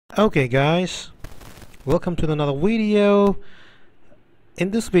Okay guys, welcome to another video.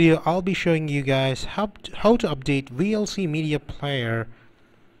 In this video I'll be showing you guys how to update VLC media player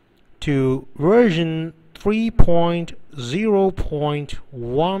to version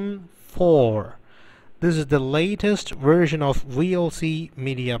 3.0.14. This is the latest version of VLC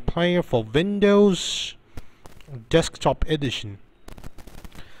media player for Windows desktop edition.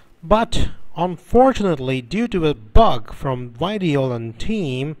 But unfortunately, due to a bug from VLC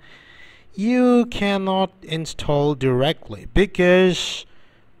team, you cannot install directly because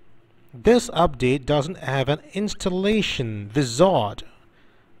this update doesn't have an installation wizard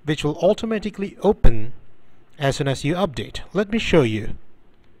which will automatically open as soon as you update. Let me show you.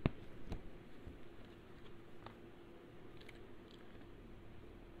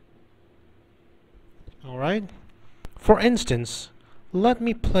 Alright, for instance, let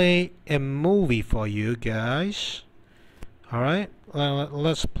me play a movie for you guys. Alright,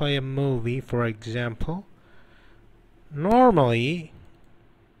 let's play a movie for example. Normally,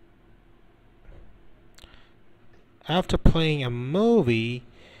 after playing a movie,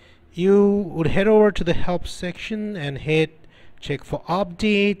 you would head over to the help section and hit check for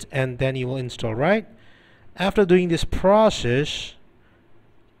update, and then you will install, right? After doing this process,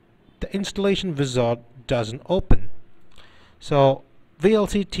 the installation wizard doesn't open. So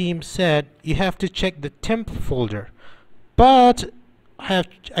VLC team said you have to check the temp folder, but I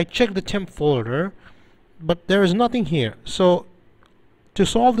checked the temp folder, but there is nothing here. So to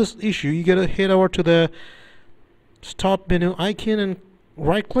solve this issue, you gotta head over to the start menu icon and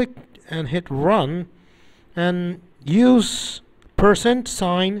right click and hit run and use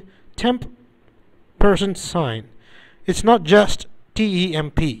 %sign temp %sign. It's not just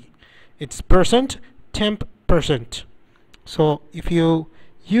temp, it's %temp %. So if you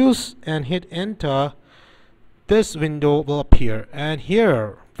use and hit enter, this window will appear, and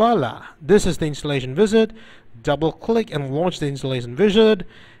here, voila, this is the installation wizard. Double click and launch the installation wizard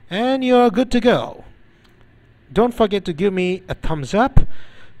and you're good to go. Don't forget to give me a thumbs up,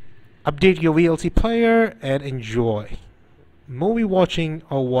 update your VLC player, and enjoy movie watching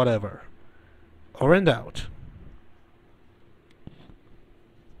or whatever. Over and out.